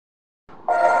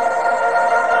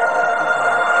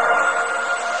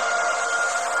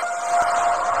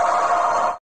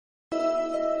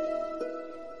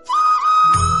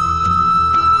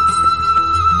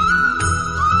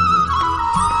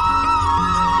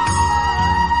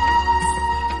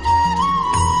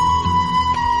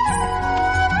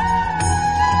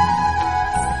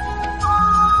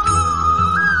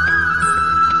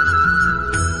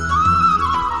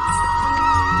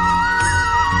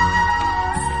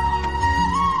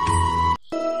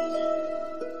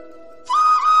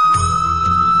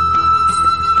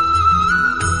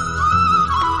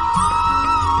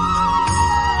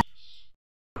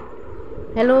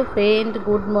Friend,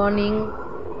 good morning,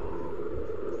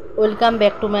 welcome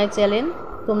back to my channel.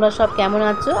 তোমরা সব কেমন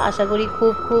আছো? আশা করি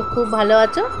খুব খুব খুব ভালো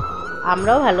আছো।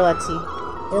 আমরাও ভালো আছি।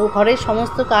 ঘরের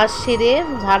সমস্ত কাজ সেরে,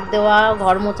 ঝাড় দেওয়া,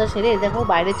 ঘর মোছা সেরে দেখো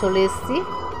বাইরে চলে এসেছি।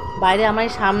 বাইরে আমার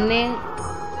সামনে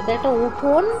এটা একটা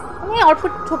উঠোন, মানে অল্প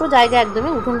ছোটো জায়গা,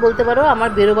 একদমই উঠোন বলতে পারো। আমার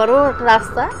বেরোবারও একটা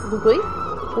রাস্তা, দুটোই।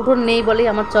 উঠোন নেই বলেই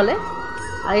আমার চলে।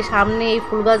 আর এই সামনে এই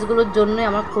ফুল গাছগুলোর জন্যই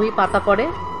আমার খুবই পাতা পড়ে।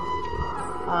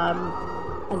 আর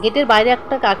গেটের বাইরে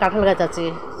একটা কাঁঠাল গাছ আছে,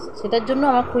 সেটার জন্য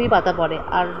আমার খুবই পাতা পড়ে।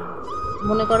 আর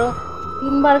মনে করো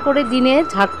 3বার করে দিনে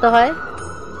ঝাড়তে হয়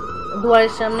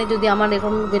দুয়ারের সামনে। যদি আমার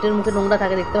এখন গেটের মুখে নোংরা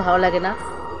থাকে, দেখতে ভালো লাগে না।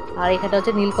 আর এখানটা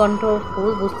হচ্ছে নীলকণ্ঠ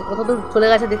ফুল, বুঝতে কত দূর চলে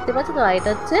গেছে দেখতে পাচ্ছ তো। আর এটা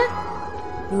হচ্ছে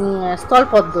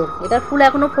স্থলপদ্ম, এটার ফুল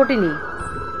এখনও ফোটেনি।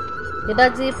 এটা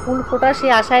যে ফুল ফোটা সে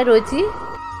আশায় রয়েছি।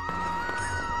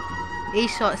 এই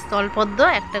স্থলপদ্ম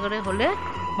একটা করে হলে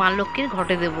মা লক্ষ্মীর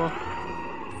ঘটে দেব।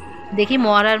 দেখি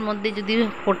মহারার মধ্যে যদি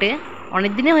ফোটে।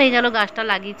 অনেক দিনে হয়ে গেল গাছটা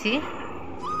লাগিয়েছি,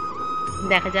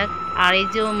 দেখা যাক। আর এই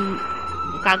যে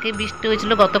কালকে বৃষ্টি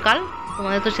হয়েছিল, গতকাল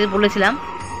তোমাদের তো সে বলেছিলাম,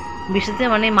 বৃষ্টিতে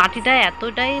মানে মাটিটা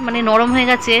এতটাই মানে নরম হয়ে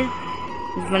গেছে,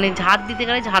 মানে ঝাড় দিতে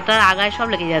গেলে ঝাঁটার আগায় সব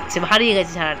লেগে যাচ্ছে, ভারী হয়ে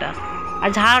গেছে ঝাড়াটা। আর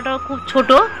ঝাড়াটাও খুব ছোট,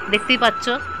 দেখতেই পাচ্ছ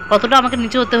কতটা আমাকে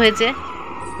নিচে হতে হয়েছে।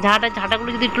 ঝাঁটাগুলো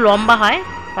যদি একটু লম্বা হয়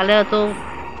তাহলে হয়তো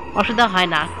অসুবিধা হয়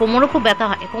না। কোমরও খুব ব্যথা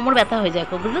হয়, কোমর ব্যথা হয়ে যায়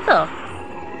খুব, বুঝলে তো।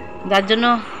 যার জন্য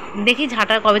দেখি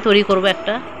ঝাঁটা কবে তৈরি করবো,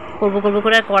 একটা করবো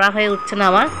করে আর করা হয়ে উঠছে না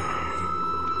আমার।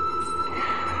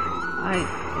 আর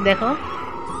দেখো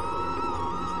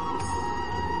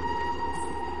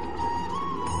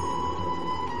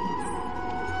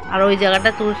আর ওই জায়গাটা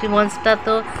তুলসী মঞ্চটা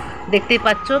তো দেখতেই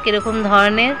পাচ্ছ কীরকম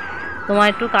ধরনের, তোমার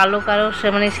একটু কালো কালো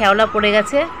মানে শ্যাওলা পড়ে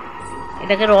গেছে।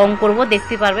 এটাকে রং করব,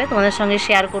 দেখতে পারবে, তোমাদের সঙ্গে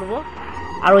শেয়ার করব।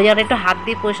 আর ওই জায়গাটা একটু হাত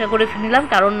দিয়ে পরিষ্কার করে নিলাম,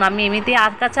 কারণ আমি এমনিতেই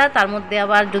কাঁচা, তার মধ্যে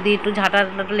আবার যদি একটু ঝাঁটা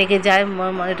লেগে যায়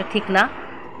এটা ঠিক না।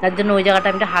 তার জন্য ওই জায়গাটা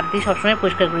আমি হাত দিয়ে সবসময়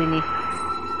পরিষ্কার করে নিই।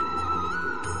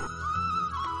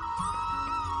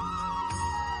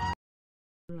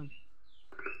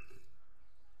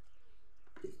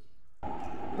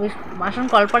 ওই বাসন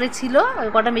কলপারে ছিল, ওই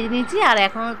কটা মেজে নিয়েছি। আর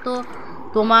এখনও তো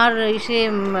তোমার এসে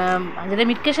যেটা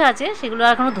মিটকেশা আছে সেগুলো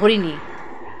এখনও ধরিনি,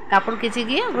 কাপড় কেচে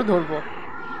গিয়ে ওগুলো ধরবো।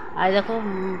 আর দেখো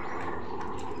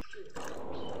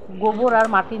গোবর আর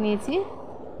মাটি নিয়েছি,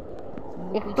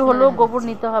 একটু হলেও গোবর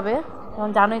নিতে হবে, কারণ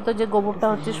জানোই তো যে গোবরটা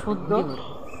হচ্ছে শুদ্ধ।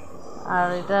 আর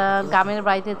এটা গ্রামের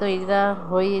বাড়িতে তো এটা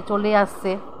হয়ে চলে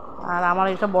আসছে, আর আমার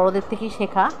এটা বড়দের থেকেই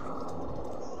শেখা।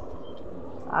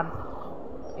 আর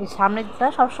এই সামনেটা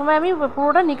সবসময় আমি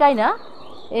পুরোটা নিকাই না,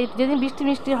 এই যেদিন বৃষ্টি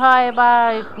মিষ্টি হয় বা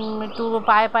একটু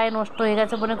পায়ে পায়ে নষ্ট হয়ে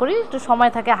গেছে মনে করি, একটু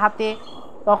সময় থাকে হাতে,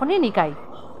 তখনই নিকাই।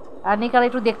 আর নিকালে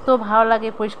একটু দেখতেও ভালো লাগে,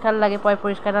 পরিষ্কার লাগে, পয়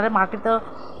পরিষ্কার। নাহলে মাটি তো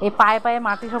এই পায়ে পায়ে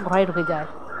মাটি সব ঘরে ঢুকে যায়,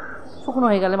 শুকনো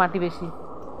হয়ে গেলে মাটি বেশি।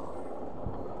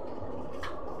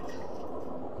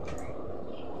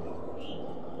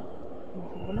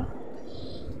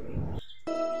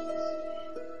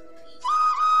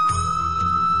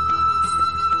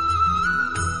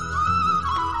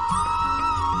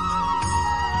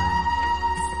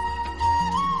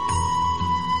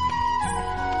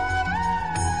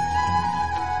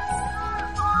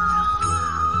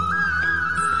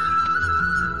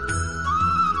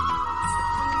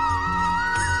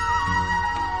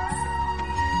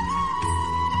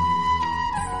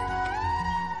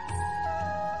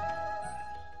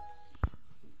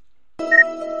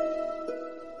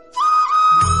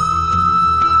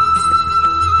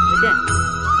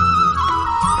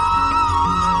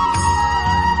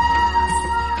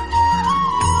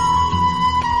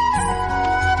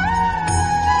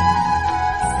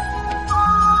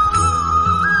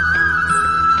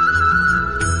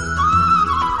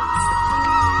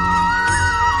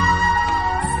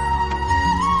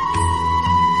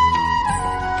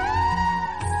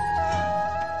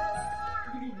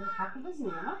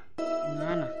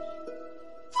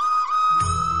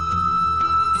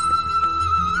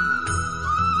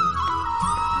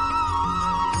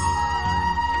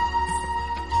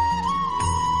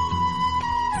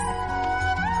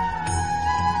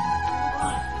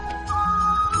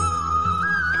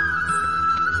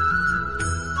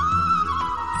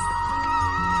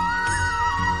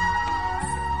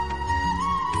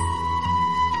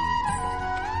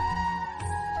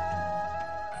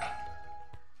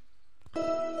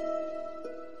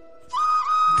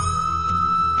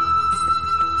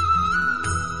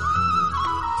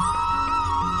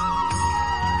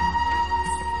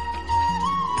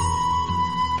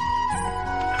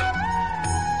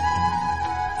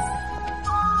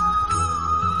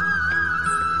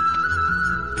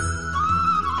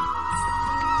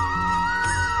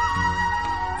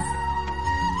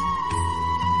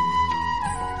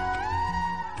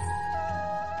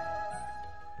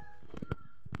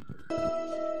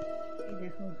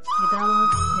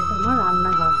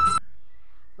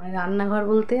 রান্নাঘর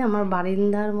বলতে আমার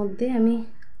বারান্দার মধ্যে আমি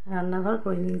রান্নাঘর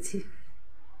করে নিয়েছি।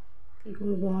 কী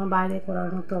করবো, আমার বাইরে করার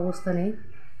মতো অবস্থা নেই।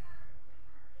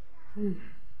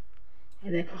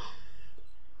 দেখো,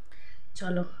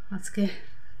 চলো আজকে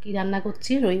কি রান্না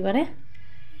করছি রবিবারে।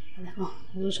 দেখো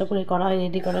এগুলো সব করে করা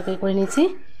রেডি করে নিয়েছি।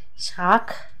 শাক,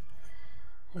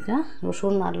 এটা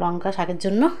রসুন আর লঙ্কা শাকের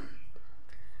জন্য।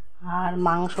 আর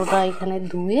মাংসটা এখানে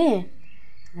ধুয়ে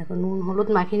দেখো নুন হলুদ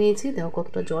মাখিয়ে নিয়েছি। দেখো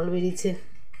কতটা জল বেরিয়েছে।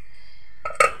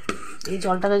 এই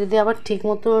জলটাকে যদি আবার ঠিক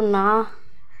মতো না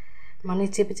মানে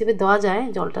চেপে চেপে দেওয়া যায়,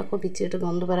 জলটা খুব বিচ্ছিরি একটা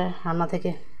গন্ধ বেরোয় রান্না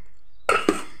থেকে।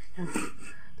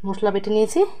 মশলা বেটে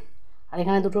নিয়েছি। আর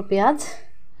এখানে দুটো পেঁয়াজ,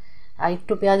 আর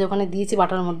একটু পেঁয়াজ ওখানে দিয়েছি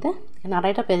বাটার মধ্যে। এখানে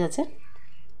আড়াইটা পেঁয়াজ আছে।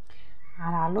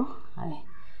 আর আলু, আর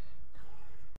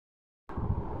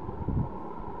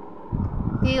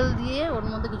তেল দিয়ে ওর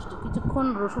মধ্যে কিছুক্ষণ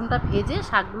রসুনটা ভেজে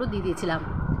শাকগুলো দিয়ে দিয়েছিলাম।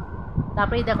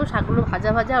 তারপরে এই দেখো শাকগুলো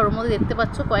ভাজা ভাজা, ওর মধ্যে দেখতে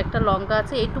পাচ্ছ কয়েকটা লঙ্কা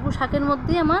আছে। এইটুকু শাকের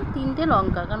মধ্যেই আমার 3টে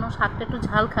লঙ্কা, কারণ শাকটা একটু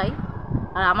ঝাল খাই।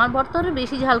 আর আমার বর তো আরও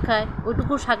বেশি ঝাল খায়।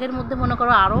 ওইটুকু শাকের মধ্যে মনে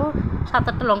করো আরও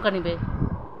 7-8টা লঙ্কা নেবে,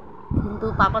 কিন্তু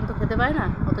পাপান তো খেতে পায় না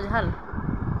অত ঝাল।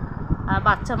 আর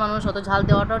বাচ্চা মানুষ, অত ঝাল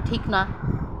দেওয়াটাও ঠিক না।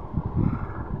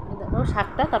 দেখো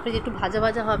শাকটা তারপরে একটু ভাজা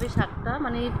ভাজা হবে শাকটা।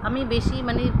 মানে আমি বেশি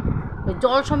মানে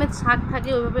জল সমেত শাক থাকে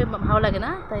ওইভাবে ভালো লাগে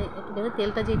না, তাই একটু দেখে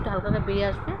তেলটা যে একটু হালকা হালকা বেরিয়ে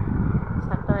আসবে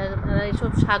শাকটা।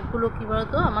 এইসব শাকগুলো কী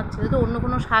বলতো, আমার ছেলে তো অন্য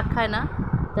কোনো শাক খায় না,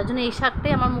 তার জন্য এই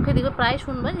শাকটাই আমার মুখে দেখবে প্রায়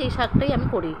শুনবে যে এই শাকটাই আমি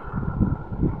করি।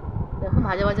 দেখো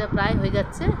ভাজা ভাজা প্রায় হয়ে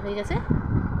গেছে।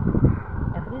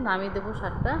 এখনই নামিয়ে দেবো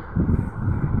শাকটা।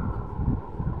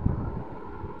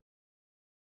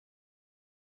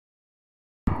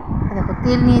 দেখো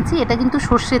তেল নিয়েছি, এটা কিন্তু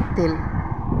সর্ষের তেল।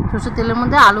 সর্ষের তেলের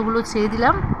মধ্যে আলুগুলো ছেড়ে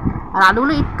দিলাম। আর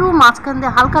আলুগুলো একটু মাঝখান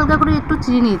দিয়ে হালকা হালকা করে একটু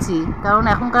চিড়ে নিয়েছি, কারণ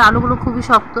এখনকার আলুগুলো খুবই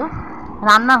শক্ত,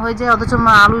 রান্না হয়ে যায় অথচ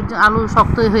আলু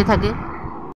শক্ত হয়ে থাকে।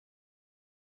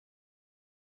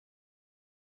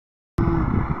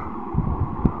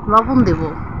 লবণ দেবো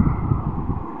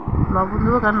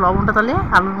কারণ লবণটা তাহলে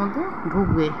আলুর মধ্যে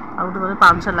ঢুকবে, আলুটা তাহলে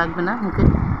পাংশা লাগবে না মুখে।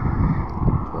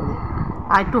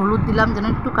 আর একটু হলুদ দিলাম যেন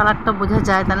একটু কালারটা বোঝা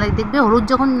যায়, তাহলে দেখবে হলুদ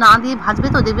যখন না দিয়ে ভাজবে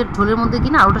তো দেখবে ঝোলের মধ্যে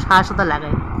কিনা আলুটা সাদা সাদা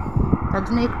লাগায়, তার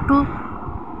জন্য একটু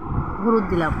হলুদ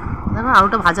দিলাম। দেখো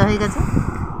আলুটা ভাজা হয়ে গেছে,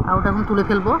 আলুটা এখন তুলে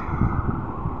ফেলবো।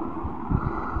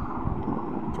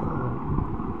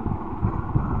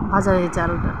 ভাজা হয়ে গেছে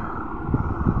আলুটা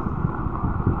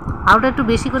একটু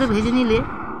বেশি করে ভেজে নিলে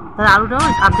তাহলে আলুটাও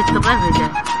অর্ধেকটা প্রায় হয়ে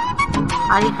যায়।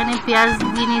 আর এখানে পেঁয়াজ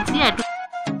দিয়ে নিয়েছি একটু।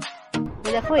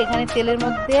 দেখো এখানে তেলের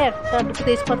মধ্যে দুটো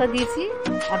তেজপাতা দিয়েছি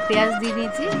আর পেঁয়াজ দিয়ে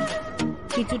দিয়েছি।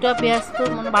 কিছুটা পেঁয়াজ তো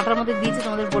মানে বাটার মধ্যে দিয়েছি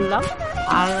তোমাদের বললাম।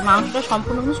 আর মাংসটা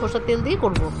সম্পূর্ণ কিন্তু সরষের তেল দিয়ে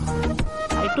করবো।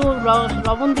 আর একটু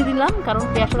লবণ দিয়ে দিলাম, কারণ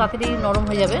পেঁয়াজটা তাড়াতাড়ি নরম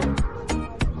হয়ে যাবে।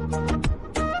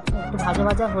 একটু ভাজা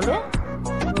ভাজা হলে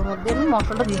ওর মধ্যে আমি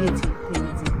মশলাটা দিয়ে দিয়েছি।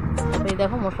 তারপরে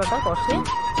দেখো মশলাটা কষে।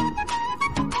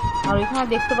 আর ওইখানে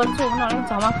দেখতে পাচ্ছ ওখানে অনেক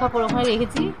জামা কাপড় ওখানে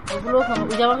রেখেছি।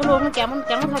 ওই জামাগুলো ওখানে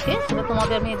কেন থাকে সেটা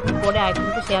তোমাদের আমি একদিন পরে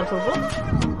আরেকদিনকে শেয়ার করবো।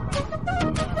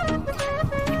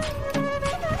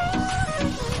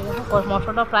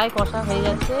 মশলাটা প্রায় কষা হয়ে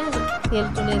যাচ্ছে, তেল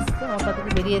চলে এসছে, মশলা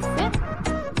থেকে বেরিয়ে এসছে।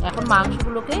 এখন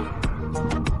মাংসগুলোকে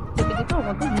চেপে ওর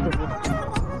মধ্যে দিয়ে দেবো।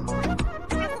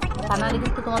 তা নাহলে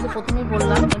কিন্তু তোমাদের প্রথমেই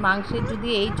বললাম যে মাংসের যদি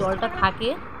এই জলটা থাকে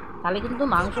তাহলে কিন্তু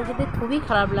মাংস খেতে খুবই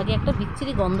খারাপ লাগে, একটা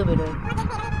বিচ্ছিরি গন্ধ বেরোয়।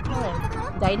 হ্যাঁ,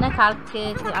 জানি না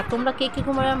আর তোমরা কে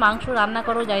কীভাবে মাংস রান্না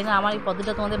করো জানি না, আমার এই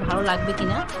পদ্ধতিটা তোমাদের ভালো লাগবে কি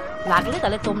না। লাগলে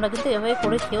তাহলে তোমরা কিন্তু এভাবে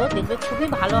করে খেয়েও দেখবে, খুবই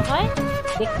ভালো হয়,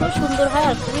 দেখতেও সুন্দর হয়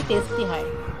আর খুবই টেস্টি হয়।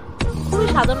 খুবই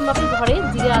সাধারণভাবে ঘরে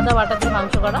জিরে আদা বাটা দিয়ে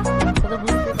মাংস করা, সেটা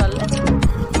বুঝতে পারলে।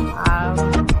 আর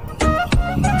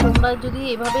তোমরা যদি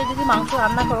এভাবে মাংস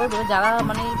রান্না করো, যারা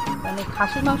মানে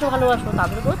খাসির মাংস ভালোবাসো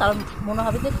তাদেরকেও তার মনে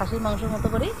হবে যে খাসির মাংসের মতো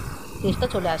করেই টেস্টটা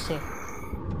চলে আসে।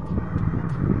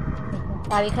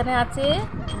 আর এখানে আছে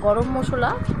গরম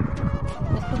মশলা,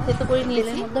 একটু থেতো করে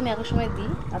নিয়েছি। মধ্যে আমি এক সময়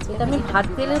দিই, আজকে এটা আমি ভাত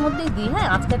তেলের মধ্যেই দিই। হ্যাঁ,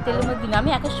 আজকের তেলের মধ্যে দিই না, আমি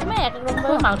এক এক সময় এক এক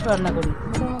রকমভাবে মাংস রান্না করি।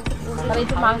 আর এই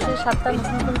যে মাংসের স্বাদটা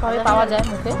নতুনভাবে পাওয়া যায়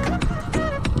মুখে,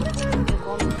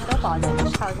 গন্ধটা পাওয়া যায়।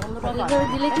 গন্ধটা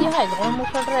দিলে কি হয়, গরম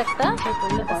মশলাটার একটা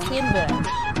সেন্ট বেরোয়,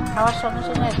 খাওয়ার সঙ্গে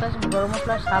সঙ্গে একটা গরম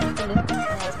মশলার স্বাদ পেলে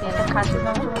একটা খাসির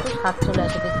মাংসের মতো স্বাদ চলে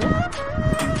আসে দেখবে।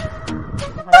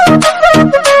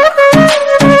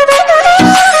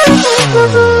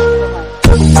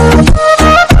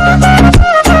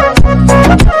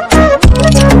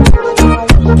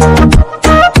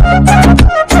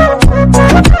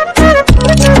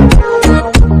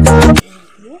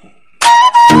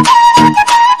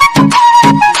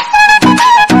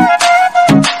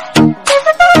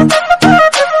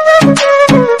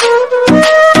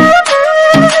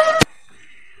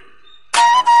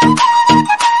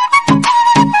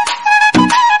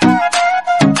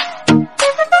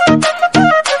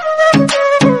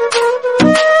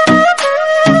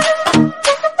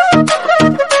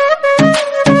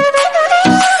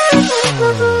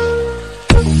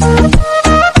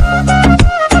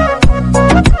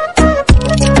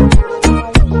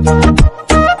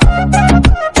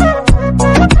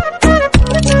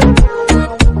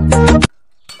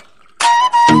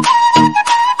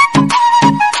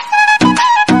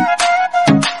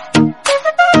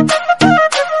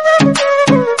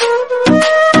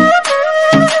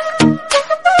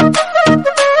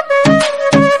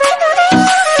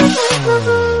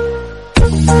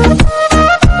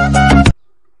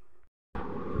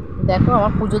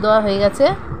 পুজো দেওয়া হয়ে গেছে।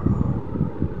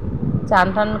 চান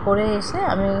টান করে এসে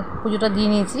আমি পুজোটা দিয়ে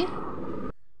নিয়েছি।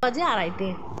 বাজে 2:30।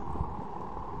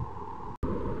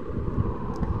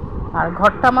 আর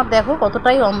ঘরটা আমার দেখো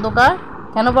কতটাই অন্ধকার।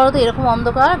 কেন বলো তো এরকম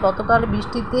অন্ধকার? গতকাল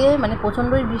বৃষ্টিতে মানে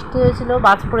প্রচণ্ডই বৃষ্টি হয়েছিল,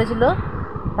 বাজ পড়েছিল।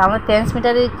 তা আমার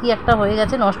ট্রান্সমিটারে কি একটা হয়ে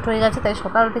গেছে, নষ্ট হয়ে গেছে, তাই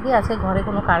সকাল থেকে আজকে ঘরে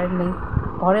কোনো কারেন্ট নেই।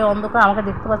 ঘরে অন্ধকার, আমাকে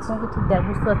দেখতে পাচ্ছি না কি ঠিক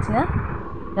বুঝতে পারছি না।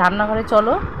 রান্নাঘরে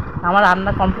চলো, আমার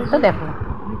রান্না কমপ্লিটটা দেখো।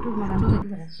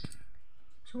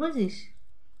 শুনেছিস?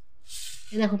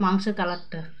 এই দেখো মাংসের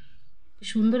কালারটা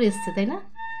সুন্দর এসছে, তাই না?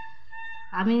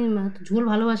 আমি ঝোল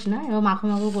ভালোবাসি না, এবার মাখো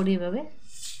মাখো করি এভাবে,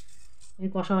 এই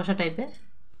কষা কষা টাইপের।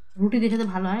 রুটি দিয়ে খেতে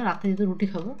ভালো হয়, রাত্রে যেহেতু রুটি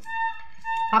খাবো,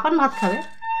 পাপান ভাত খাবে।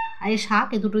 আর এই শাক,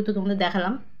 এই দুটোই তো তোমাদের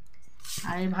দেখালাম।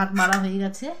 আর এই ভাত মারা হয়ে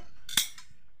গেছে।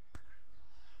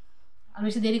 আর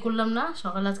বেশি দেরি করলাম না,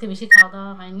 সকালে আজকে বেশি খাওয়া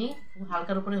দাওয়া হয়নি, খুব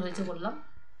হালকার উপরে হয়েছে বললাম।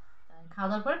 খাওয়া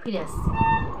দাওয়ার পরে ফিরে আসছি।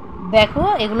 দেখো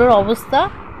এগুলোর অবস্থা।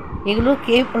 এগুলো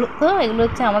কে বলতো? এগুলো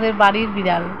হচ্ছে আমাদের বাড়ির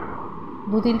বিড়াল।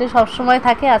 2-3টে সবসময়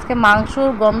থাকে। আজকে মাংসর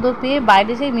গন্ধ পেয়ে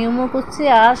বাইরে সেই মিউ মিউ করছে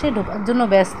আর সে ঢোকার জন্য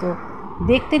ব্যস্ত।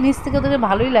 দেখতে নিচ থেকে ওদেরকে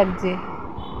ভালোই লাগছে।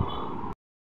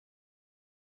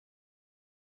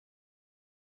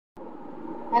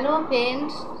 হ্যালো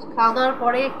ফ্রেন্ডস, খাওয়া দাওয়ার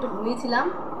পরে একটু ঘুমিয়েছিলাম।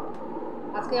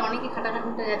 আজকে অনেকই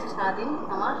খাটাখাটুতে গেছে সারাদিন,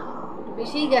 আমার একটু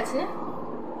বেশিই গেছে।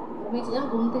 ঘুমিয়েছিলাম,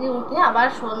 ঘুম থেকে উঠে আবার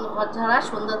ঘর ঝাড়া,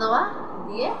 সন্ধ্যা দেওয়া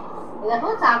দিয়ে দেখো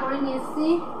চা করে নিয়ে এসেছি।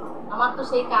 আমার তো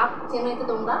সেই কাপ চেনে তো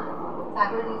তোমরা, চা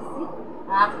করে নিয়ে এসেছি।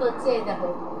 আর আজকে হচ্ছে এই দেখো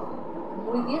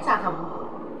মুড়ি দিয়ে চা খাবো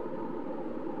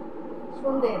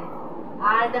সন্ধ্যে।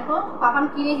 আর দেখো পাপান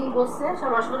কিনে বসছে, সব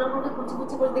রসগোল্লাগুলোকে কুচি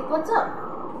কুচি করে, দেখতে পাচ্ছ?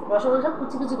 রসগোল্লা সব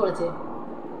কুচি কুচি করেছে,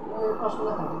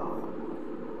 রসগোল্লা খাবে।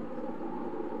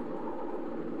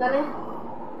 তাহলে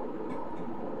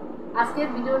আজকের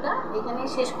ভিডিওটা এখানেই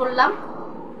শেষ করলাম,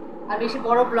 আর বেশি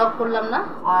বড় ব্লগ করলাম না।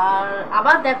 আর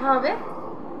আবার দেখা হবে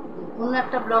অন্য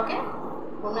একটা ব্লগে,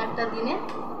 অন্য একটা দিনে।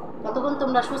 ততক্ষণ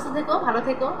তোমরা সুস্থ থেকো, ভালো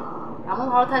থেকো, আমিও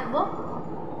ভালো থাকবো।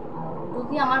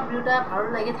 যদি আমার ভিডিওটা ভালো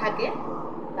লাগে থাকে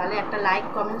তাহলে একটা লাইক,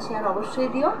 কমেন্ট, শেয়ার অবশ্যই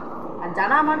দিও। আর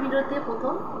যারা আমার ভিডিওতে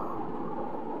প্রথম,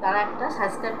 তারা একটা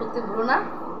সাবস্ক্রাইব করতে ভুলো না।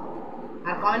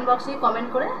 আর কমেন্ট বক্সে কমেন্ট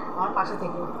করে আমার পাশে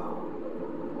থেকো।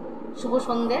 শুভ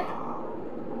সন্ধ্যে,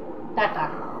 টাটা।